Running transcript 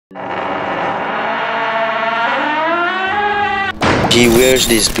He wears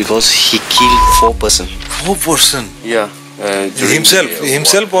this because he killed 4 persons. 4 person. Yeah.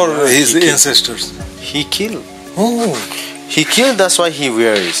 Himself or his ancestors? He killed. Oh. He killed, that's why he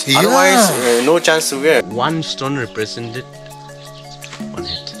wears. Yeah. Otherwise, no chance to wear. One stone represented one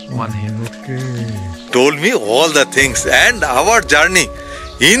head. One head. Okay. Told me all the things and our journey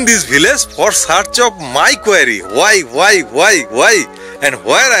in this village for search of my query. Why? And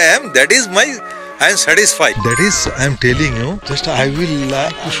where I am, that is I am satisfied. That is, I am telling you, just I will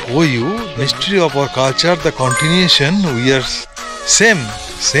show you mystery of our culture, the continuation. We are same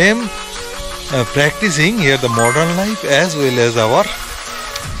practicing here the modern life as well as our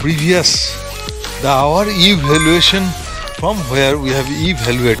previous, our evaluation from where we have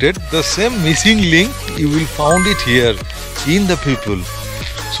evaluated the same missing link. You will found it here in the people.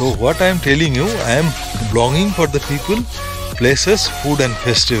 So what I am telling you, I am belonging for the people, places, food and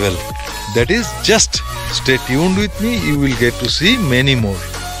festival. That is, just stay tuned with me, you will get to see many more.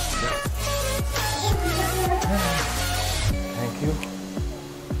 Thank you.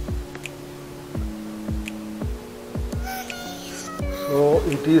 So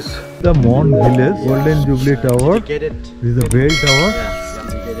it is the Mon village, Golden Jubilee Tower. This is the bell tower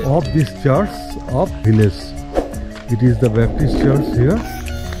of this church of village. It is the Baptist church here,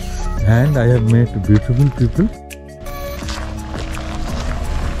 and I have met beautiful people.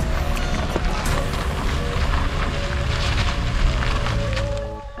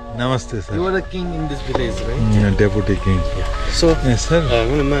 Namaste, sir. You are the king in this village, right? Yeah, deputy king. Yeah. So, yes, sir.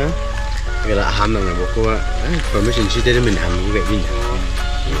 Ahom permission she didn't mean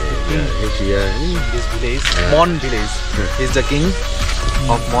This village, Mon village, is the king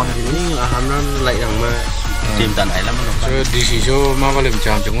of Mon village. Ahom like team tan ai lắm. So this is your mavalem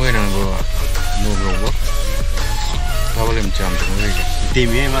cham chung we nang go. No bro. Mavalem cham chung we. Team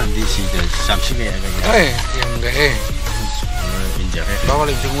ye ma this is the something ge ga. Eh, yang ge.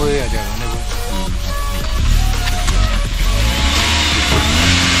 Mavalem chung we ya ja ne go.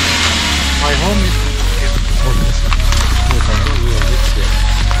 My home is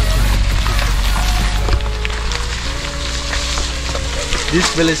This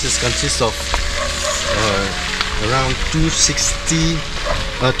village consists of around 270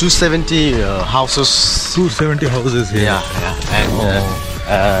 houses. 270 houses here. Yeah. And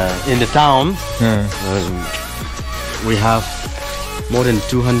in the town, we have more than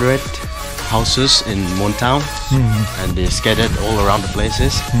 200 houses in Mon town, and they're scattered all around the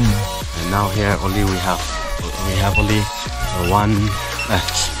places. And now here only we have only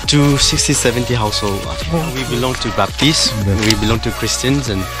 260-70 households. We belong to Baptist, we belong to Christians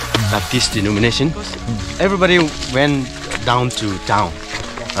and Baptist denomination. Everybody went down to town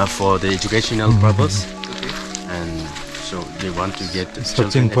for the educational purpose, and so they want to get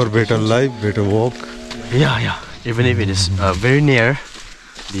searching for better life, better walk. Yeah. Even if it is very near,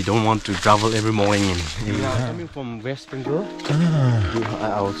 they don't want to travel every morning. Coming from West Bengal,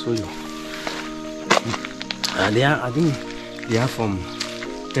 I will show you. I think they are from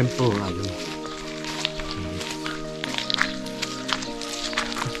temple. I don't know.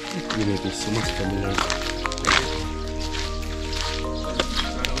 You may be so much familiar.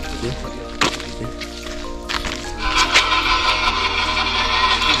 They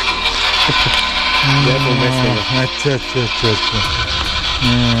are from West Bengal.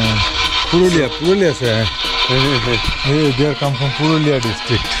 Purulia sir. They are come from Purulia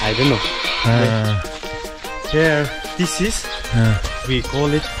district. I don't know. Here, this is, we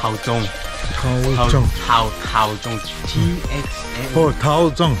call it Taozhong. Taozhong. T-X-N. Oh,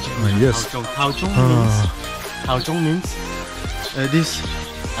 Taozhong. Yes. Taozhong means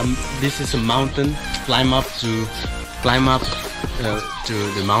this is a mountain. Climb up to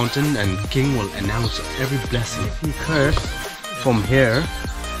the mountain, and king will announce every blessing. If he curse from here,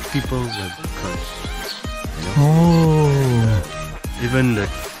 people will curse. You know? Oh.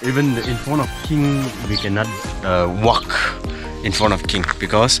 Even in front of king, we cannot walk in front of king,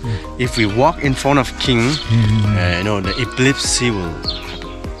 because if we walk in front of king, the epilepsy will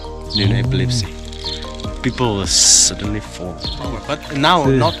happen. Epilepsy. People will suddenly fall. But now,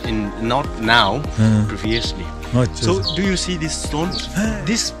 not now, previously. So, do you see these stones?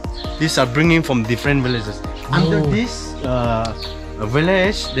 These are bringing from different villages. Under this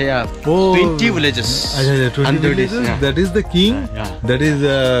village, there are 20 villages. 20 under villages? this. Yeah. That is the king. That is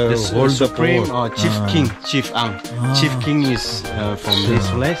hold the supreme power. Chief king, Chief Ang. Chief king is from this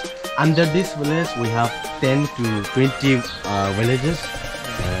village. Under this village, we have 10 to 20 villages,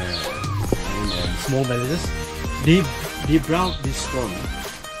 small villages. They brought this stone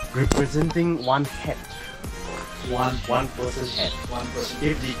representing one head. One person's head.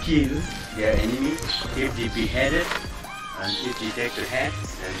 If they kill their enemy, if they beheaded And if you take the head,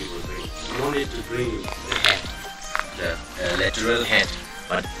 then you will bring. You don't need to bring the head, the lateral head,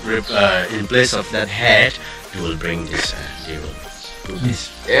 but in place of that head, you will bring this. You will put this.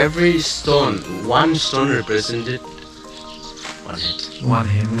 Every stone, one stone represented one head. One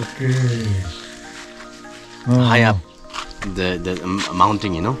head. Okay. High up, the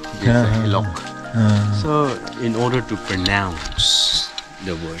mounting, you know, the hillock. So, in order to pronounce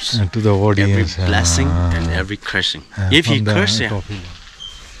the words, to the audience, every blessing and every cursing. If you curse,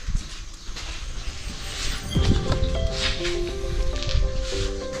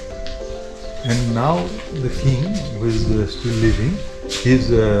 And now the king who is still living, he's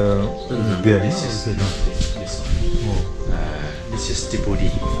there. This is this one. This is deputy.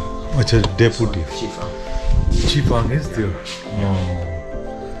 Which is deputy. Chiefang. Chiefang is there.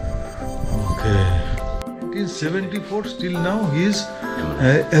 Okay. 1974 still now he is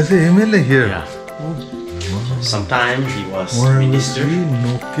as a MLA here. Yeah. Sometimes he was One, minister.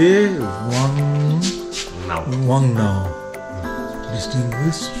 Okay, Wang now.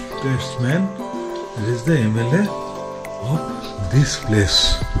 Distinguished statesman. That is the MLA of this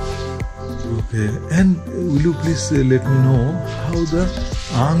place. Okay, and will you please let me know how the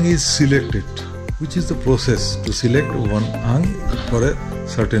Ang is selected? Which is the process to select one Ang for a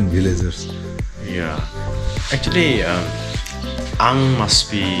certain villagers? Yeah. Actually, Ang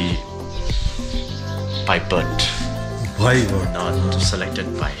must be by birth. By birth. Not selected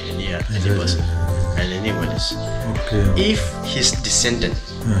by any person and anyone else. Okay. If his descendant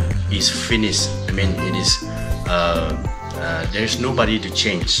is finished, I mean it is there is nobody to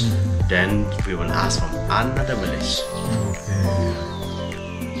change, then we will ask from another village. Okay.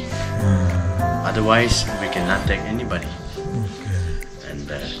 Otherwise, we cannot take anybody. Okay. And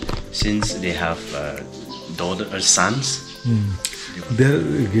since they have daughter or sons, they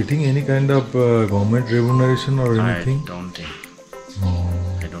are getting any kind of government remuneration or anything? I don't think.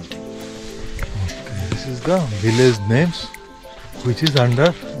 I don't think. Okay. This is the village names which is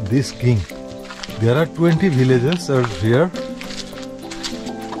under this king. There are 20 villages are here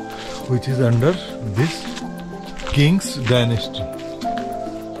which is under this king's dynasty.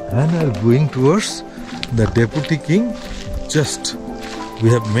 And are going towards the deputy king. Just we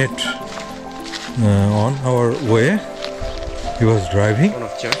have met on our way. He was driving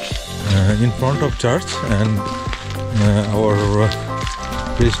in front of church, and our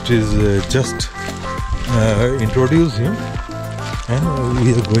priest is just introduced him, and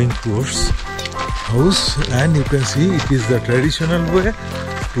we are going towards house. And you can see it is the traditional way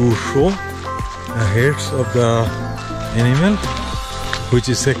to show the heads of the animal which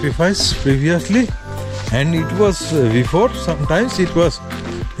is sacrificed previously, and it was before sometimes it was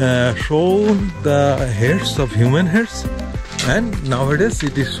shown the heads of human heads, and nowadays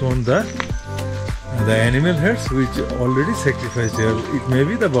it is shown the animal heads which already sacrificed there. It may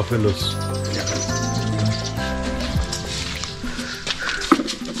be the buffaloes.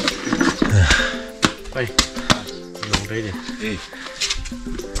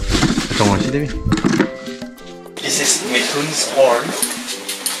 This is Mithun's horn,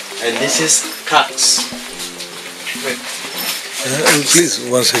 and this is Cox. Please,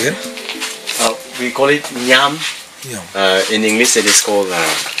 once again. We call it Nyam. In English it is called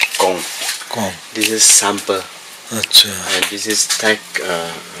Kong. This is Sampa. And this is stack,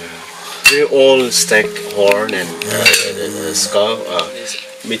 very old stack horn and skull.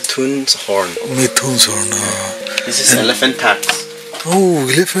 Mithun's horn. Mithun's horn. This is elephant tax. Oh,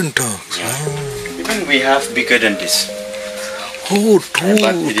 elephant tax. Even we have bigger than this. Oh, two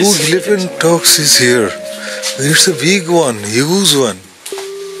elephant tax is here. It's a big one, huge one.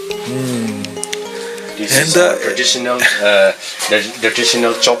 This is the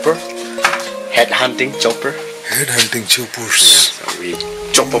traditional chopper, head hunting chopper. Head hunting choppers. So we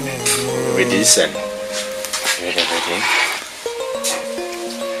chop up with this and everything.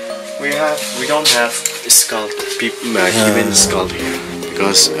 We don't have skull, human skull here,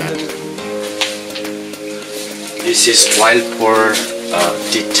 because this is wild boar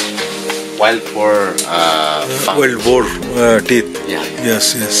teeth. Wild boar teeth. Yeah.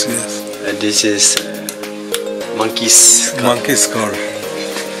 Yes. And this is monkey's skull. Monkey skull.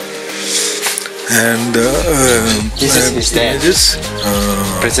 And this is his dad.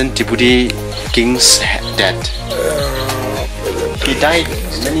 Present deputy king's dad. He died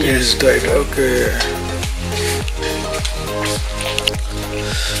many years. Okay.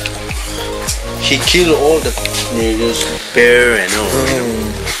 He killed all the bear and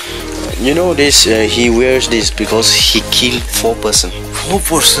all. You know this, he wears this because he killed 4 persons. 4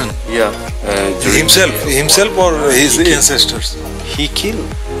 persons? Yeah. Himself or his ancestors? He killed.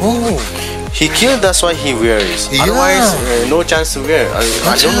 Oh. He killed, that's why he wears. Yeah. Otherwise, no chance to wear.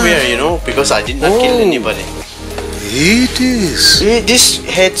 I don't wear, because I did not kill anybody. It is. This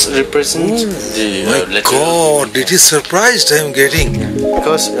heads represent the My God, it is surprised I am getting.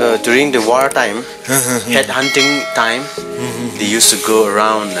 Because during the war time, head hunting time, they used to go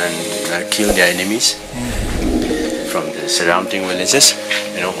around and kill their enemies from the surrounding villages.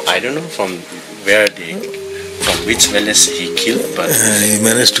 I don't know from which village he killed, but He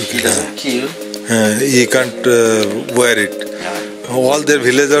managed to he kill. doesn't kill. He can't wear it. All their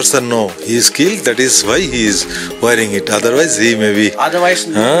villagers know he is killed. That is why he is wearing it. Otherwise, he may be. Otherwise,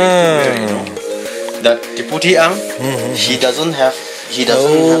 that Deputy Ang, he doesn't have. He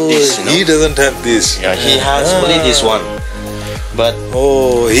doesn't have this. He doesn't have this. Yeah, he has only this one. But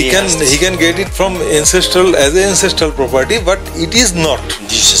he can get it from ancestral as an ancestral property, but it is not.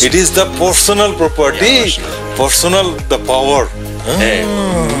 It is the personal property, personal the power.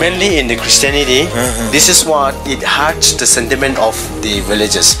 Mainly in the Christianity, this is what it hurts the sentiment of the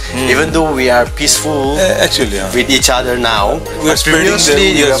villages. Even though we are peaceful with each other now, we are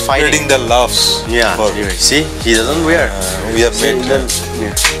spreading the loves. Yeah, see, he doesn't wear. We have made them.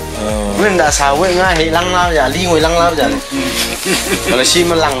 Nguyên đã xào với ngay hệ lăng lao giả li ngồi lăng lao giả còn là xi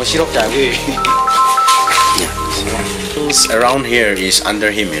mà lăng mà xi đốc trả về around here is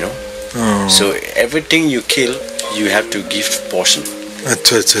under him, so everything you kill you have to give portion.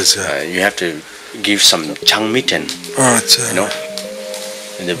 You have to give some chang meat and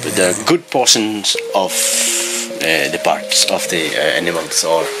the good portions of the parts of the animals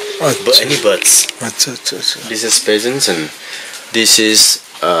or any birds. This is peasants and this is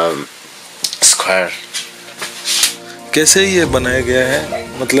square. कैसे ये बनाया गया है?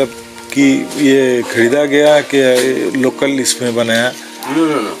 मतलब कि ये खरीदा गया कि लोकल इसमें बनाया?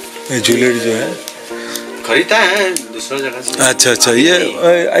 No. ये ज्वेलरी जो है खरीदा है दूसरा जगह से. अच्छा ये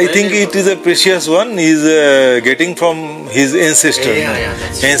I think it is a precious one. He is getting from his ancestor.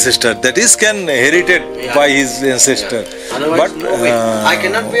 Ancestor, that is can inherited by his ancestor. But I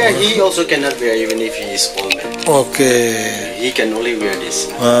cannot wear. He also cannot wear even if he is old man. Okay. He can only wear this.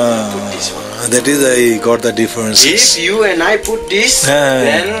 Put this one. That is I got the difference. If you and I put this,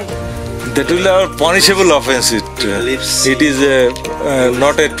 then that will be a punishable offense. It is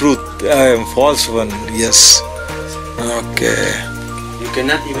not a truth, false one. Yes. Okay. You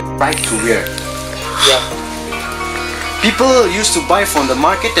cannot even try to wear. Yeah. People used to buy from the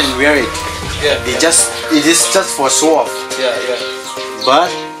market and wear it. It is just for show off. But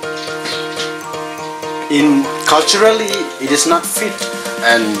in culturally, it is not fit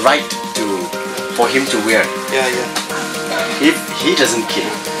and right for him to wear. If he doesn't kill.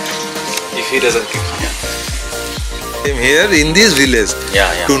 Here in this village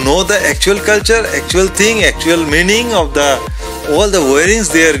to know the actual culture, actual thing, actual meaning of all the wearings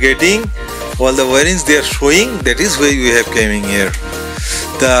they are getting, all the wearings they are showing. That is why we have coming here.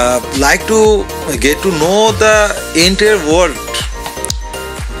 Like to get to know the entire world.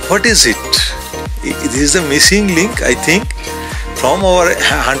 What is it? This is the missing link, I think. From our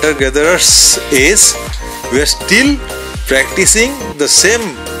hunter-gatherers age, we are still practicing the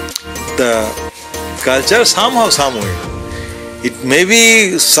same culture somehow, some way. It may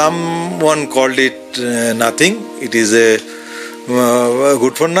be someone called it nothing. It is a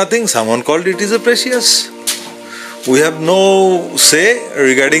good for nothing. Someone called it is a precious. We have no say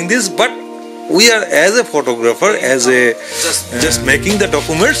regarding this, but we are as a photographer, as a just making the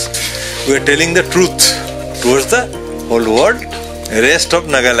documents. We are telling the truth towards the whole world. Rest of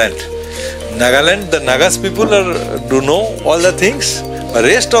Nagaland. The Nagas people do know all the things. The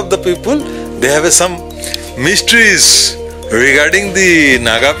rest of the people, they have some mysteries regarding the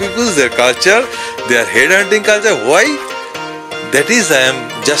Naga peoples, their culture, their headhunting culture. Why? That is, I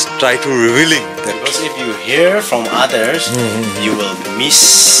am just try to revealing that. Because if you hear from others, you will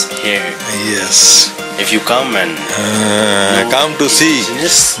miss here. Yes. If you come and come to see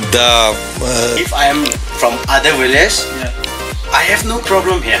the. If I am from other village, I have no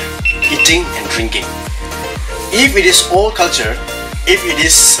problem here eating and drinking. If it is old culture, if it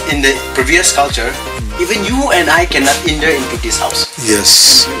is in the previous culture, even you and I cannot enter into this house.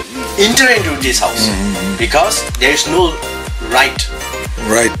 Yes. Enter into this house because there is no right.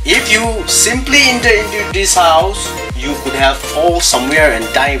 If you simply enter into this house, you could have fall somewhere and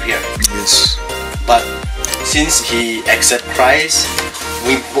die here. Yes. But since he accept Christ,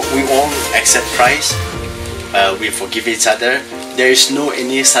 we all accept Christ. We forgive each other. There is no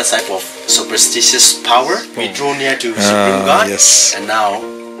any such type of superstitious power. We draw near to Supreme God. Yes. And now,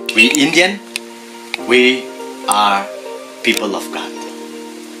 we Indian, we are people of God.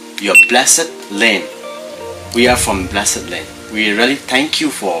 Your blessed land. We are from blessed land. We really thank you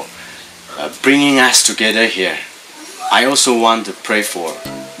for bringing us together here. I also want to pray for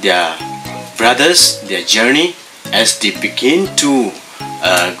their brothers, their journey as they begin to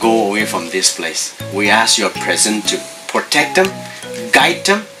go away from this place. We ask your presence to protect them, guide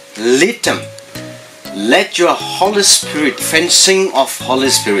them, lead them. Let your Holy Spirit, fencing of Holy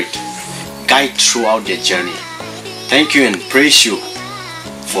Spirit, guide throughout their journey. Thank you and praise you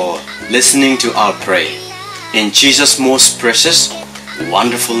for listening to our prayer. In Jesus' most precious,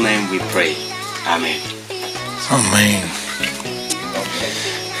 wonderful name we pray. Amen. Amen.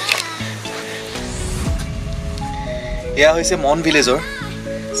 Here is a Mon villager,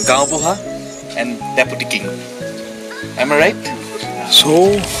 Gaobuha and Deputy King. Am I right?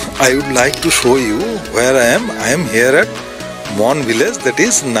 So I would like to show you where I am. I am here at Mon village, that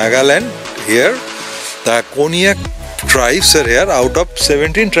is Nagaland. Here the Konyak tribes are here. Out of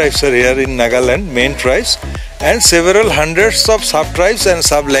 17 tribes are here in Nagaland, main tribes, and several hundreds of sub-tribes and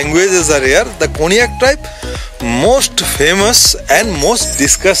sub-languages are here. The Konyak tribe, most famous and most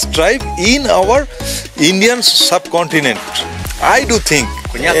discussed tribe in our Indian subcontinent. I do think,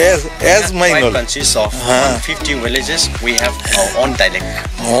 as my knowledge, consists of 50 villages. We have our own dialect.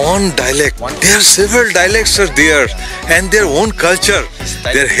 Own dialect. There are several dialects are there, and their own culture,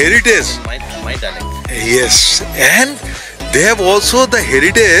 their heritage. My dialect. Yes, and they have also the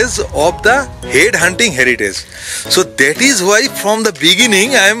heritage of the head hunting heritage. So that is why from the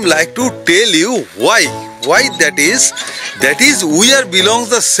beginning I am like to tell you why that is. That is, we are belongs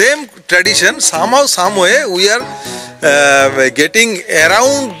the same tradition. Somehow, some way we are getting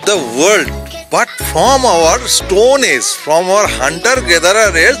around the world, but from our stone age, from our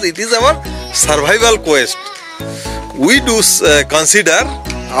hunter-gatherer age, it is our survival quest. We do consider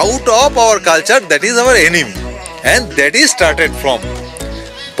out of our culture that is our enemy, and that is started from.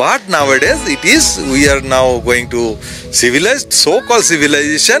 But nowadays it is, we are now going to civilized, so-called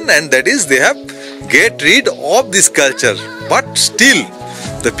civilization, and that is they have get rid of this culture. But still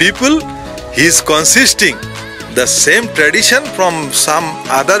the people is consisting the same tradition from some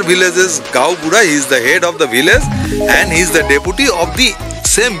other villages. Bhabaghure, he is the head of the village and he is the deputy of the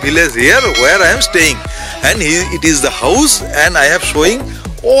same village here where I am staying, and it is the house, and I have showing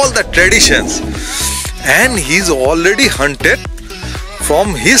all the traditions, and he is already hunted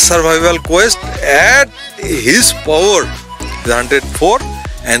from his survival quest at his power. He is hunted for,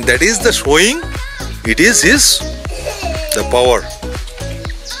 and that is the showing, it is his the power.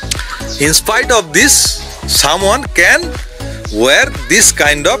 In spite of this, someone can wear this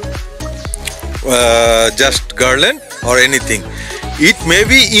kind of just garland or anything. It may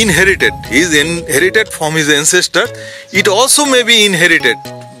be inherited. He is inherited from his ancestor. It also may be inherited,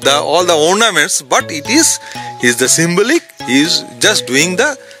 all the ornaments, but it is the symbolic. He is just doing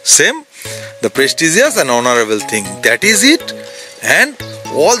the same, the prestigious and honorable thing. That is it. And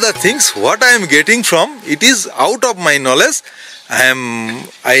all the things what I am getting from, it is out of my knowledge.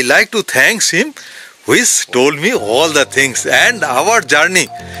 I like to thank him which told me all the things, and our journey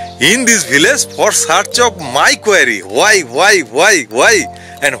in this village for search of my query, why,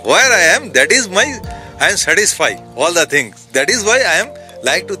 and where I am, that is I am satisfied, all the things. That is why I am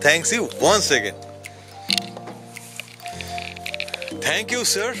like to thank you once again. Thank you,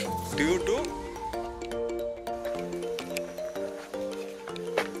 sir, to you too.